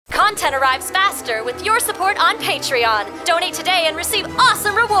content arrives faster with your support on Patreon. Donate today and receive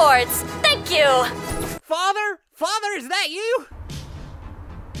awesome rewards. Thank you! Father? Father, is that you?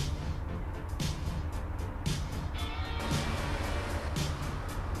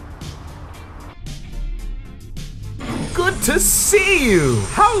 Good to see you!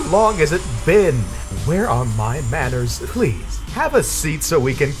 How long has it been? Where are my manners? Please, have a seat so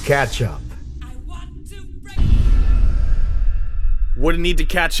we can catch up. Wouldn't need to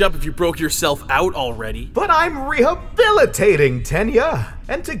catch up if you broke yourself out already. But I'm rehabilitating, Tenya!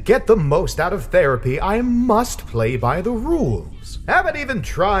 And to get the most out of therapy, I must play by the rules. Haven't even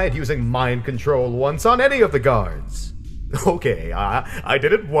tried using mind control once on any of the guards. Okay, I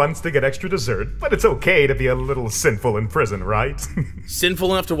did it once to get extra dessert, but it's okay to be a little sinful in prison, right?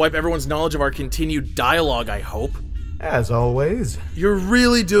 Sinful enough to wipe everyone's knowledge of our continued dialogue, I hope. As always. You're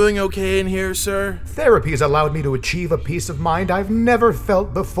really doing okay in here, sir? Therapy has allowed me to achieve a peace of mind I've never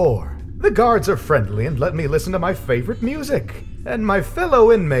felt before. The guards are friendly and let me listen to my favorite music. And my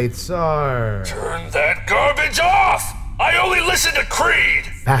fellow inmates are... Turn that garbage off! I only listen to Creed!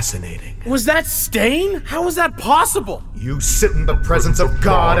 Fascinating. Was that Stain? How was that possible? You sit in the presence of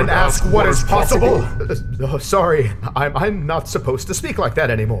God and ask what is possible? Sorry, I'm not supposed to speak like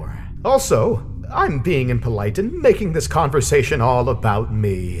that anymore. Also, I'm being impolite and making this conversation all about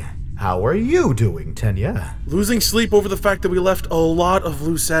me. How are you doing, Tenya? Losing sleep over the fact that we left a lot of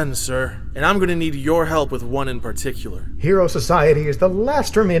loose ends, sir. And I'm gonna need your help with one in particular. Hero Society is the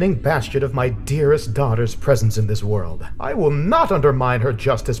last remaining bastion of my dearest daughter's presence in this world. I will not undermine her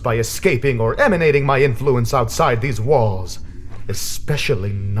justice by escaping or emanating my influence outside these walls.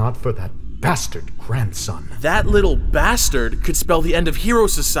 Especially not for that bastard grandson. That little bastard could spell the end of Hero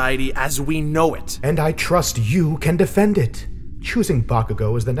Society as we know it. And I trust you can defend it. Choosing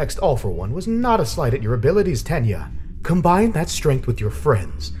Bakugo as the next All-For-One was not a slight at your abilities, Tenya. Combine that strength with your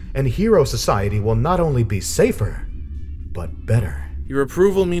friends, and Hero Society will not only be safer, but better. Your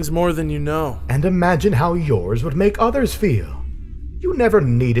approval means more than you know. And imagine how yours would make others feel. You never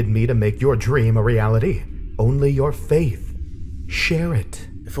needed me to make your dream a reality, only your faith. Share it.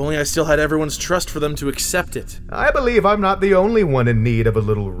 If only I still had everyone's trust for them to accept it. I believe I'm not the only one in need of a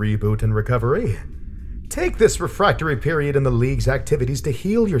little reboot and recovery. Take this refractory period in the League's activities to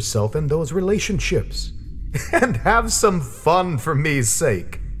heal yourself in those relationships. And have some fun for me's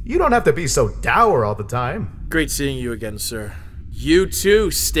sake. You don't have to be so dour all the time. Great seeing you again, sir. You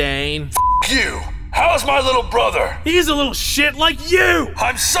too, Stain. F you! How's my little brother? He's a little shit like you!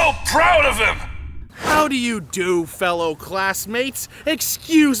 I'm so proud of him! How do you do, fellow classmates?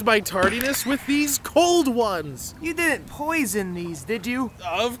 Excuse my tardiness with these cold ones. You didn't poison these, did you?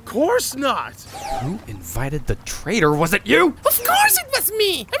 Of course not. Who invited the traitor? Was it you? Of course it was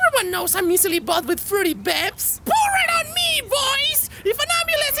me! Everyone knows I'm easily bought with fruity babs. Pour it on me, boys! If an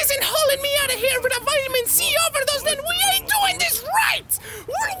ambulance isn't hauling me out of here with a vitamin C overdose, then we ain't doing this right!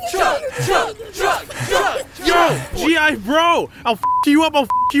 Yo, GI bro! I'll f you up,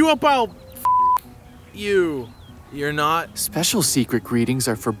 I'll you. You're not? Special secret greetings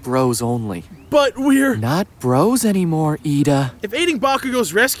are for bros only. But we're not bros anymore, Ida. If aiding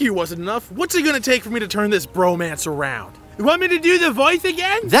Bakugo's rescue wasn't enough, what's it gonna take for me to turn this bromance around? You want me to do the voice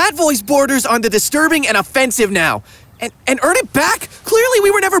again? That voice borders on the disturbing and offensive now. And earn it back? Clearly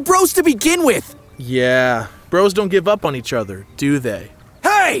we were never bros to begin with. Yeah, bros don't give up on each other, do they?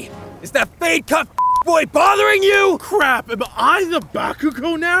 Hey! Is that fade cuff boy bothering you? Crap, am I the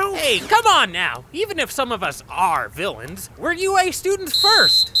Bakugo now? Hey, come on now. Even if some of us are villains, we're UA students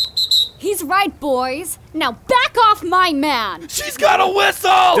first. He's right, boys. Now back off my man. She's got a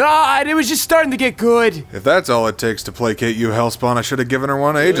whistle! God, it was just starting to get good. If that's all it takes to placate you, Hellspawn, I should have given her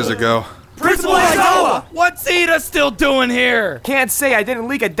one ages ago. Principal Saitama! What's Ida still doing here? Can't say I didn't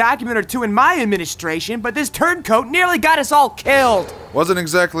leak a document or two in my administration, but this turncoat nearly got us all killed. Wasn't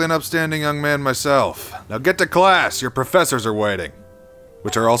exactly an upstanding young man myself. Now get to class, your professors are waiting.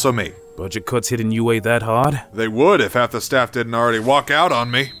 Which are also me. Budget cuts hitting UA that hard? They would if half the staff didn't already walk out on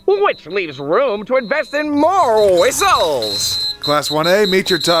me. Which leaves room to invest in more whistles. Class 1A,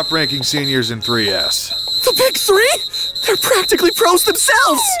 meet your top-ranking seniors in 3S. The big three? They're practically pros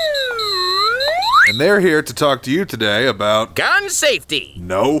themselves! And they're here to talk to you today about... gun safety.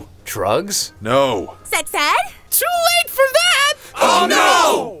 No. Drugs? No. Sex ed? Too late for that! Oh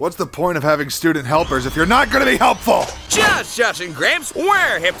no! What's the point of having student helpers if you're not gonna be helpful? Just shushing, Gramps.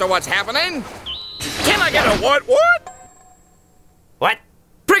 We're hip to what's happening. Can I get a what? What?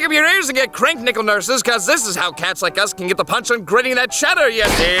 Prick up your ears and get crank, nickel nurses, cause this is how cats like us can get the punch on gritting that cheddar, you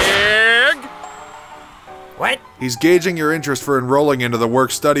dig? What? He's gauging your interest for enrolling into the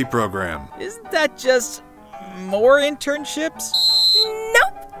work-study program. Isn't that just more internships?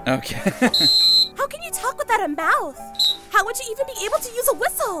 Nope. Okay. How can you talk without a mouth? How would you even be able to use a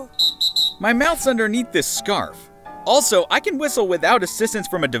whistle? My mouth's underneath this scarf. Also, I can whistle without assistance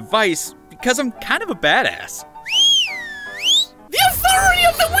from a device because I'm kind of a badass. The authority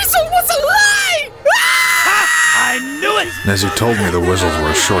of the whistle was a lie! I knew it! Nezu told me the whistles were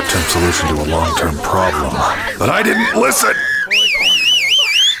a short-term solution to a long-term problem. But I didn't listen!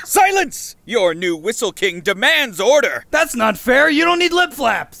 Silence! Your new Whistle King demands order! That's not fair, you don't need lip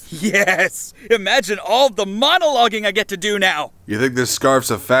flaps! Yes! Imagine all the monologuing I get to do now! You think this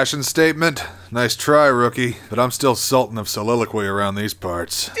scarf's a fashion statement? Nice try, rookie. But I'm still Sultan of Soliloquy around these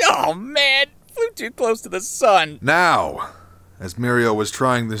parts. Oh man! Flew too close to the sun! Now, as Mirio was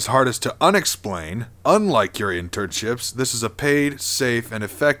trying his hardest to unexplain, unlike your internships, this is a paid, safe, and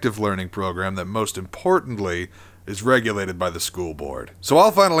effective learning program that most importantly is regulated by the school board. So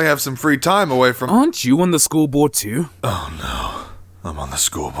I'll finally have some free time away from— Aren't you on the school board too? Oh no, I'm on the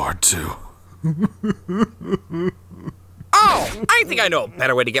school board too. Oh, I think I know a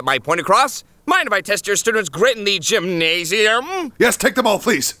better way to get my point across. Mind if I test your students' grit in the gymnasium? Yes, take them all,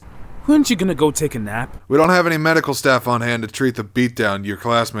 please. Weren't you gonna go take a nap? We don't have any medical staff on hand to treat the beatdown your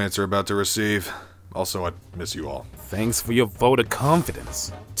classmates are about to receive. Also, I miss you all. Thanks for your vote of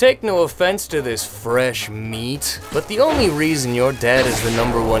confidence. Take no offense to this fresh meat, but the only reason your dad is the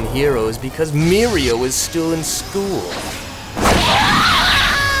 #1 hero is because Mirio is still in school.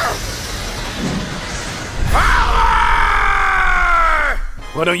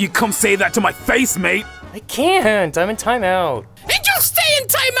 Why don't you come say that to my face, mate? I can't, I'm in timeout. And you'll stay in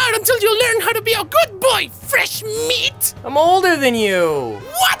timeout until you learn how to be a good boy, fresh meat! I'm older than you.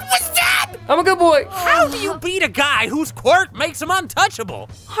 What was that? I'm a good boy. How do you beat a guy whose quirk makes him untouchable?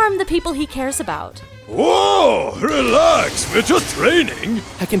 Harm the people he cares about. Whoa, relax, we're just training.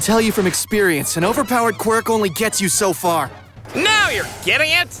 I can tell you from experience, an overpowered quirk only gets you so far. Now you're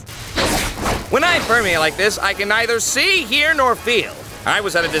getting it? When I permeate like this, I can neither see, hear, nor feel. I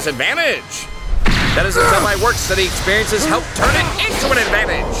was at a disadvantage. That is until my work-study experiences help turn it into an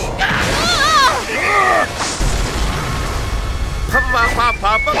advantage.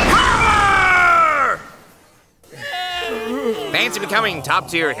 Fancy becoming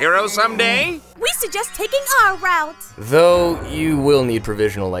top-tier hero someday? We suggest taking our route. Though you will need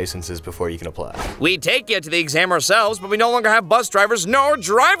provisional licenses before you can apply. We take you to the exam ourselves, but we no longer have bus drivers nor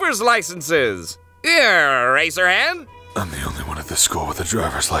driver's licenses. Eraserhead? I'm the only one at this school with a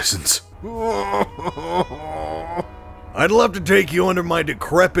driver's license. I'd love to take you under my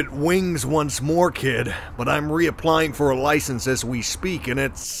decrepit wings once more, kid, but I'm reapplying for a license as we speak, and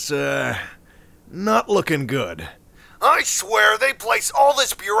it's, not looking good. I swear they place all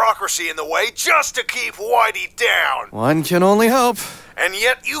this bureaucracy in the way just to keep Whitey down. One can only hope. And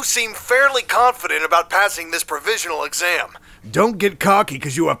yet you seem fairly confident about passing this provisional exam. Don't get cocky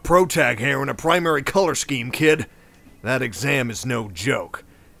because you have pro-tag hair and a primary color scheme, kid. That exam is no joke.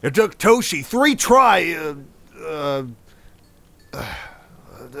 It took Toshi 3 tries.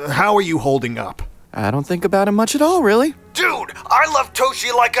 How are you holding up? I don't think about him much at all, really. Dude, I love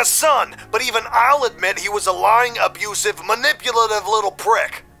Toshi like a son, but even I'll admit he was a lying, abusive, manipulative little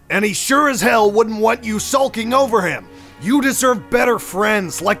prick. And he sure as hell wouldn't want you sulking over him. You deserve better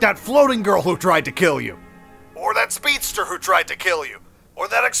friends, like that floating girl who tried to kill you. Or that speedster who tried to kill you. Or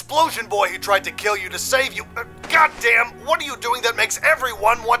that explosion boy who tried to kill you to save you. Goddamn, what are you doing that makes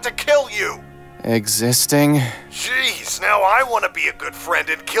everyone want to kill you? Existing. Jeez, now I want to be a good friend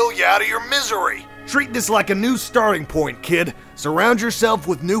and kill you out of your misery. Treat this like a new starting point, kid. Surround yourself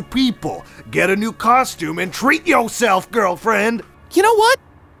with new people. Get a new costume and treat yourself, girlfriend. You know what?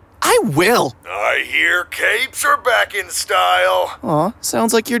 I will. I hear capes are back in style. Aw,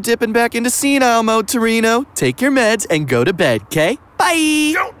 sounds like you're dipping back into senile mode, Torino. Take your meds and go to bed, okay?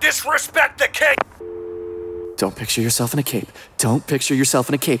 Bye! Don't disrespect the cape! Don't picture yourself in a cape. Don't picture yourself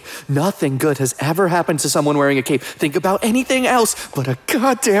in a cape. Nothing good has ever happened to someone wearing a cape. Think about anything else but a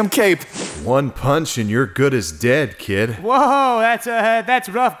goddamn cape. One punch and you're good as dead, kid. Whoa, that's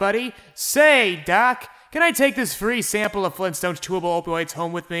rough, buddy. Say, Doc, can I take this free sample of Flintstone's chewable opioids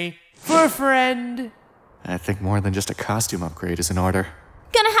home with me? For a friend. I think more than just a costume upgrade is in order.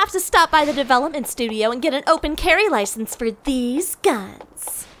 Gonna have to stop by the development studio and get an open carry license for these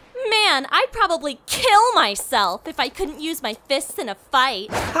guns. Man, I'd probably kill myself if I couldn't use my fists in a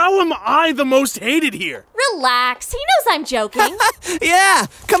fight. How am I the most hated here? Relax, he knows I'm joking. Yeah,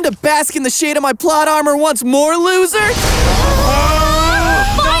 come to bask in the shade of my plot armor once more, loser!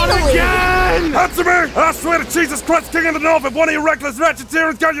 Finally! Again! Answer me! I swear to Jesus Christ, King of the North, if one of you reckless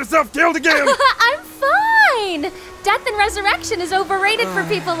racketeers got yourself killed again! I'm fine! Death and resurrection is overrated for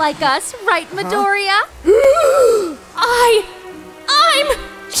people like us, right, Midoriya? I'm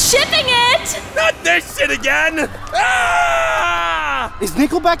Shipping it! Not this shit again! Ah! Is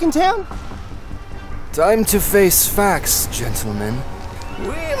Nickel back in town? Time to face facts, gentlemen.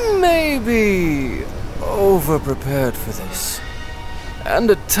 We may be over-prepared for this, and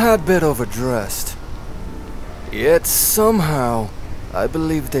a tad bit overdressed. Yet somehow, I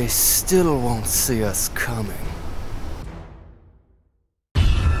believe they still won't see us coming.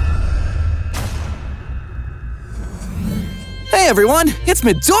 Hey everyone, it's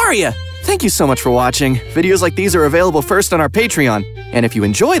Midoriya! Thank you so much for watching. Videos like these are available first on our Patreon. And if you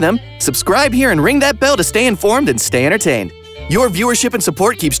enjoy them, subscribe here and ring that bell to stay informed and stay entertained. Your viewership and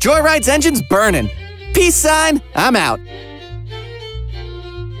support keeps Joyride's engines burning. Peace sign, I'm out.